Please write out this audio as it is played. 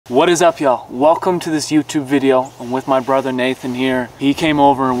What is up, y'all? Welcome to this YouTube video. I'm with my brother Nathan here. He came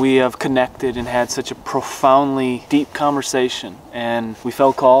over and we have connected and had such a profoundly deep conversation, and we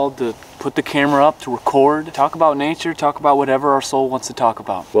felt called to put the camera up to record, talk about nature, talk about whatever our soul wants to talk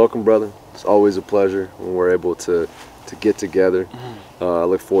about. Welcome, brother. It's always a pleasure when we're able to get together. I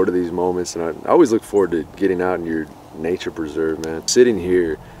look forward to these moments, and I always look forward to getting out in your nature preserve, man. Sitting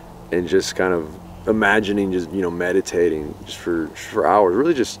here and just kind of imagining, just meditating just for hours,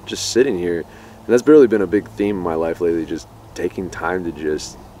 really just sitting here. And that's really been a big theme in my life lately, just taking time to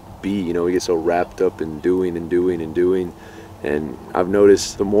just be. We get so wrapped up in doing, and I've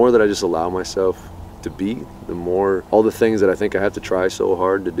noticed the more that I just allow myself to be, the more all the things that I think I have to try so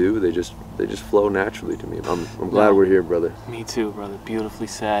hard to do, they just flow naturally to me. I'm glad we're here, brother. Me too, brother. Beautifully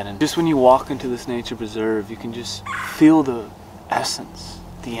said. And just when you walk into this nature preserve, you can just feel the essence,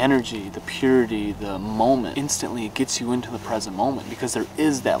 the energy, the purity, the moment. Instantly it gets you into the present moment because there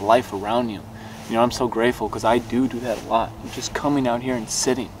is that life around you. I'm so grateful because I do that a lot. I'm just coming out here and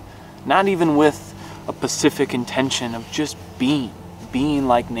sitting, not even with a specific intention of just being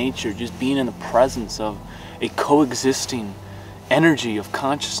like nature, just being in the presence of a coexisting energy of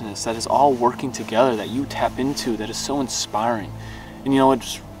consciousness that is all working together, that you tap into, that is so inspiring. And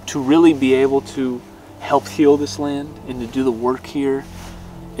it's to really be able to help heal this land and to do the work here,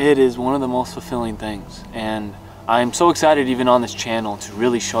 it is one of the most fulfilling things. And I'm so excited even on this channel to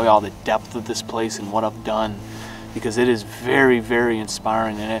really show y'all the depth of this place and what I've done, because it is very, very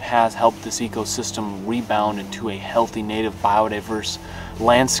inspiring, and it has helped this ecosystem rebound into a healthy, native, biodiverse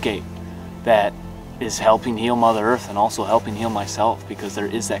landscape that is helping heal Mother Earth and also helping heal myself, because there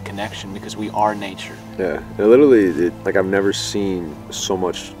is that connection, because we are nature. Yeah, and literally, like I've never seen so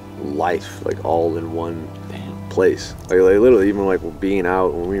much life like all in one place. Like literally, even like being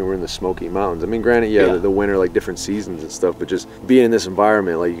out when we were in the Smoky Mountains. I mean, granted, the winter, like different seasons and stuff, but just being in this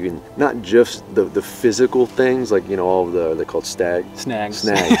environment, like you can not just the physical things, like all of they're called snags. That's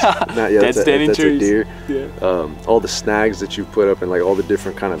a deer. Yeah. All the snags that you put up, and like all the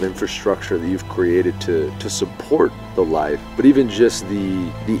different kind of infrastructure that you've created to support the life, but even just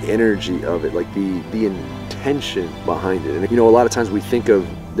the energy of it, like the intention behind it. And a lot of times we think of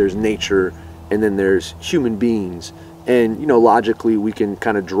there's nature and then there's human beings, and logically we can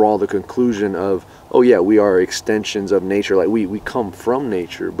kind of draw the conclusion of, oh yeah, we are extensions of nature, like we come from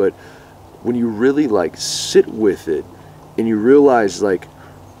nature. But when you really like sit with it and you realize like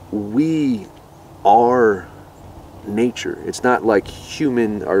we are nature, it's not like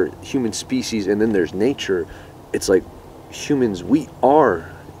human species and then there's nature. It's like humans, we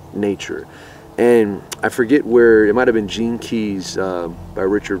are nature. And I forget where, it might have been Gene Keys by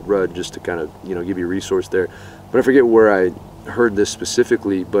Richard Rudd, just to kind of give you a resource there, but I forget where I heard this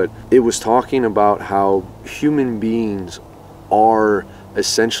specifically, but it was talking about how human beings are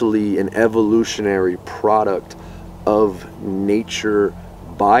essentially an evolutionary product of nature,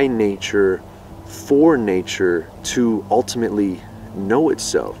 by nature, for nature, to ultimately know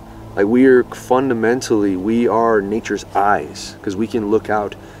itself. Like we are nature's eyes, because we can look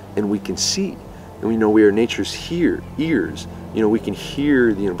out and we can see, and we are nature's ears. We can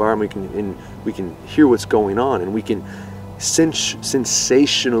hear the environment, and we can hear what's going on, and we can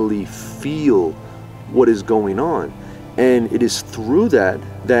sensationally feel what is going on. And it is through that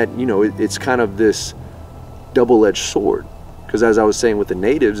it's kind of this double-edged sword, because as I was saying with the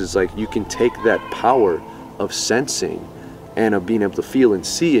natives, it's like you can take that power of sensing and of being able to feel and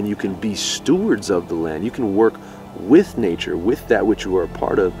see, and you can be stewards of the land. You can work with nature, with that which you are a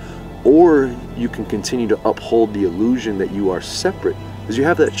part of, or you can continue to uphold the illusion that you are separate, because you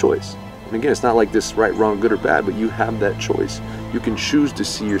have that choice. And again, it's not like this right, wrong, good or bad, but you have that choice. You can choose to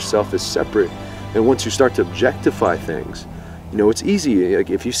see yourself as separate. And once you start to objectify things, it's easy. Like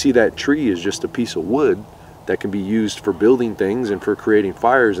if you see that tree is just a piece of wood that can be used for building things and for creating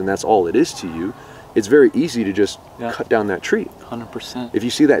fires, and that's all it is to you, it's very easy to just cut down that tree. 100%. If you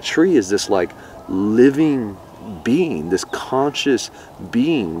see that tree as this like living being, this conscious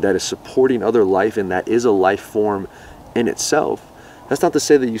being that is supporting other life, and that is a life form in itself, that's not to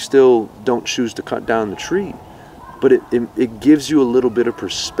say that you still don't choose to cut down the tree, but it gives you a little bit of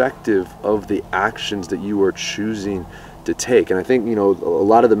perspective of the actions that you are choosing to take. And I think a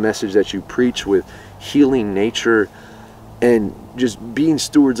lot of the message that you preach with healing nature and just being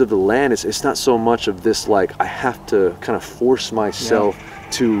stewards of the land, it's not so much of this like I have to kind of force myself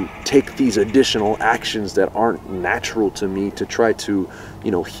to take these additional actions that aren't natural to me to try to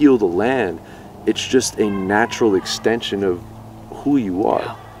heal the land. It's just a natural extension of who you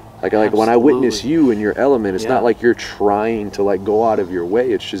are. Like when I witness you in your element, it's not like you're trying to like go out of your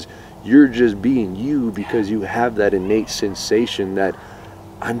way. It's just you're just being you because you have that innate sensation that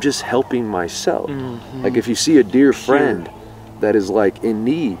I'm just helping myself. Like if you see a dear friend that is like in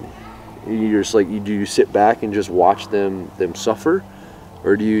need, you're just like, do you sit back and just watch them suffer?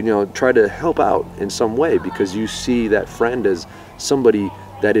 Or do you, try to help out in some way because you see that friend as somebody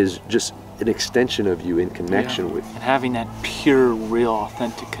that is just an extension of you in connection with you. And having that pure, real,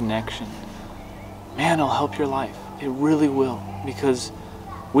 authentic connection, man, it'll help your life. It really will, because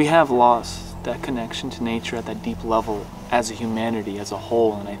we have lost that connection to nature at that deep level as a humanity, as a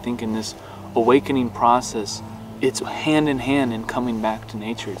whole. And I think in this awakening process, it's hand in hand in coming back to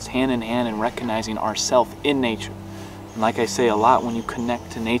nature. It's hand in hand in recognizing ourself in nature. And like I say a lot, when you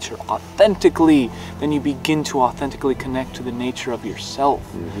connect to nature authentically, then you begin to authentically connect to the nature of yourself.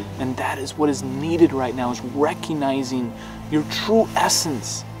 And that is what is needed right now, is recognizing your true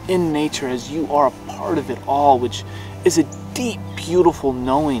essence in nature as you are a part of it all, which is a deep, beautiful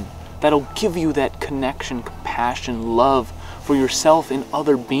knowing that'll give you that connection, compassion, love for yourself and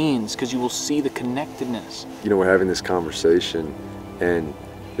other beings, because you will see the connectedness. We're having this conversation, and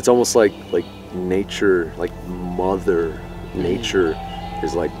it's almost like nature, like Mother Nature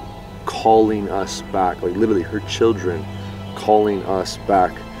is like calling us back, like literally her children calling us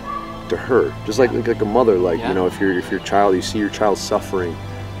back to her, just like a mother. Like if your child, you see your child suffering,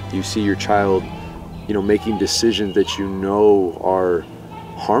 you see your child making decisions that are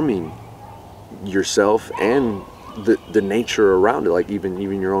harming yourself and the nature around it, like even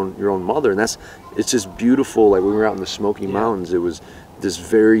your own mother. And it's just beautiful. Like when we were out in the Smoky Mountains, it was this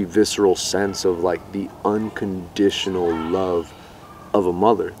very visceral sense of like the unconditional love of a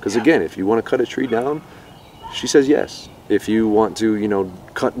mother. Because again, if you want to cut a tree down, she says yes. If you want to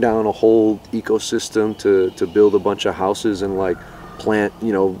cut down a whole ecosystem to build a bunch of houses and like plant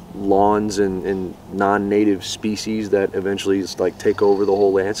lawns and non-native species that eventually like take over the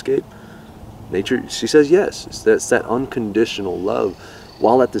whole landscape, nature, she says yes. That's that unconditional love,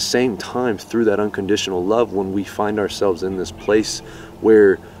 while at the same time, through that unconditional love, when we find ourselves in this place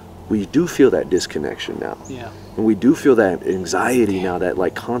where we do feel that disconnection now, and we do feel that anxiety now, that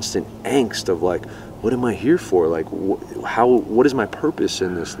like constant angst of like, what am I here for? Like, what is my purpose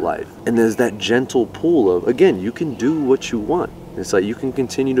in this life? And there's that gentle pull of, again, you can do what you want. It's like you can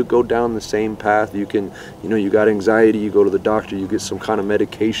continue to go down the same path. You can, you got anxiety, you go to the doctor, you get some kind of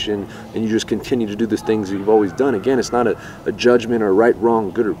medication, and you just continue to do the things that you've always done. Again, it's not a judgment or right, wrong,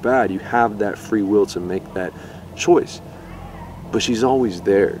 good or bad. You have that free will to make that choice. But she's always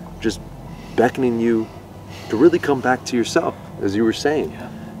there, just beckoning you to really come back to yourself, as you were saying.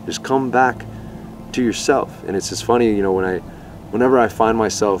 Just come back to yourself. And it's just funny, whenever I find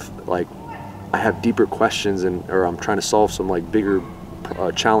myself like I have deeper questions or I'm trying to solve some like bigger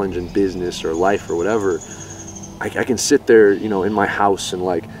challenge in business or life or whatever, I can sit there, in my house and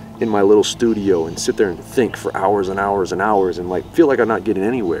like in my little studio and sit there and think for hours and hours and hours and like feel like I'm not getting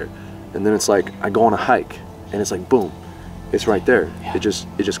anywhere. And then it's like I go on a hike and it's like boom, it's right there. It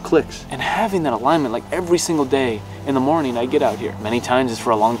just clicks. And having that alignment, like every single day in the morning I get out here. Many times it's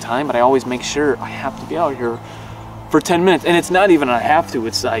for a long time, but I always make sure I have to be out here for 10 minutes. And it's not even I have to,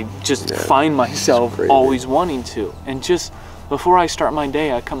 it's I just find myself always wanting to. And just before I start my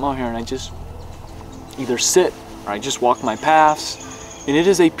day, I come out here and I just either sit or I just walk my paths. And it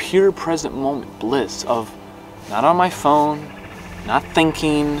is a pure present moment bliss of not on my phone, not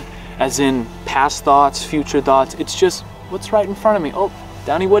thinking as in past thoughts, future thoughts. It's just what's right in front of me. Oh,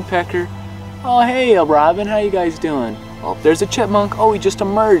 Downy Woodpecker. Oh, hey, Robin, how you guys doing? Oh, there's a chipmunk. Oh, he just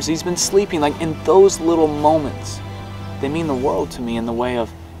emerged. He's been sleeping. Like in those little moments, they mean the world to me in the way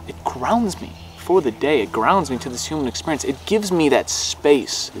of it grounds me for the day. It grounds me to this human experience. It gives me that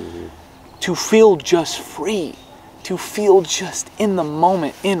space to feel just free, to feel just in the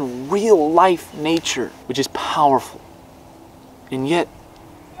moment, in real life nature, which is powerful. And yet,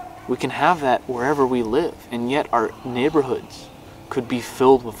 we can have that wherever we live, and yet our neighborhoods could be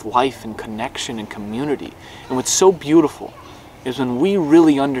filled with life and connection and community. And what's so beautiful is when we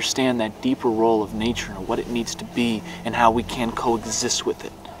really understand that deeper role of nature and what it needs to be and how we can coexist with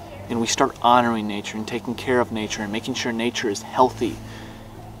it. And we start honoring nature and taking care of nature and making sure nature is healthy.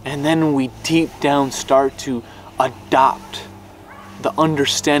 And then we deep down start to adopt the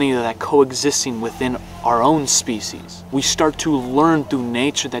understanding of that coexisting within our own species. We start to learn through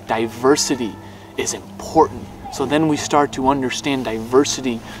nature that diversity is important. So then we start to understand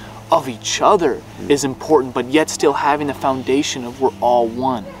diversity of each other is important, but yet still having the foundation of we're all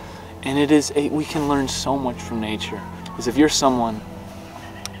one. And it is we can learn so much from nature. Because if you're someone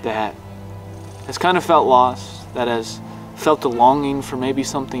that has kind of felt lost, that has felt a longing for maybe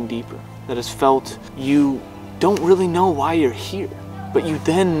something deeper, that has felt you don't really know why you're here, but you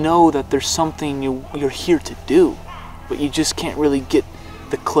then know that there's something you're here to do, but you just can't really get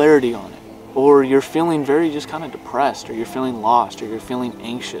the clarity on it, or you're feeling very just kind of depressed, or you're feeling lost, or you're feeling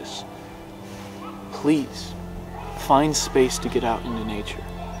anxious, please find space to get out into nature.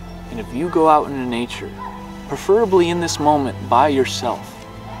 And if you go out into nature, preferably in this moment by yourself,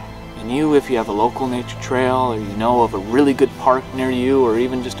 and you, if you have a local nature trail, or you know of a really good park near you, or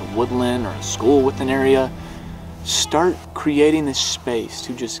even just a woodland or a school with an area, start creating this space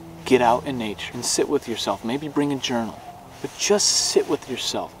to just get out in nature and sit with yourself. Maybe bring a journal, but just sit with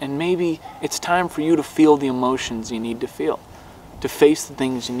yourself. And maybe it's time for you to feel the emotions you need to feel, to face the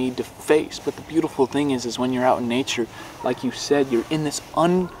things you need to face. But the beautiful thing is when you're out in nature, like you said, you're in this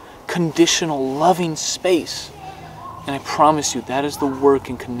unconditional loving space. And I promise you, that is the work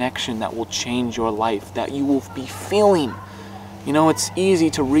and connection that will change your life, that you will be feeling. You know, it's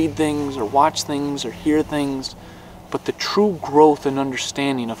easy to read things or watch things or hear things, but the true growth and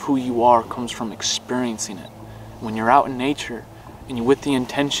understanding of who you are comes from experiencing it. When you're out in nature and you're with the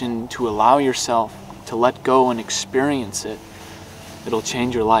intention to allow yourself to let go and experience it, it'll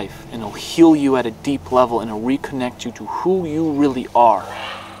change your life, and it'll heal you at a deep level, and it'll reconnect you to who you really are.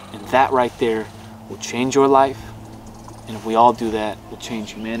 And that right there will change your life. And if we all do that, we'll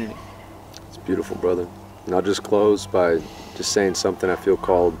change humanity. It's beautiful, brother. And I'll just close by just saying something I feel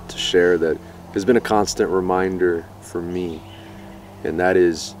called to share that has been a constant reminder for me. And that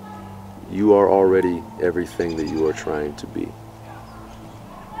is, you are already everything that you are trying to be.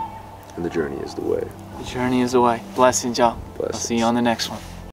 And the journey is the way. The journey is the way. Blessings, y'all. Blessings. I'll see you on the next one.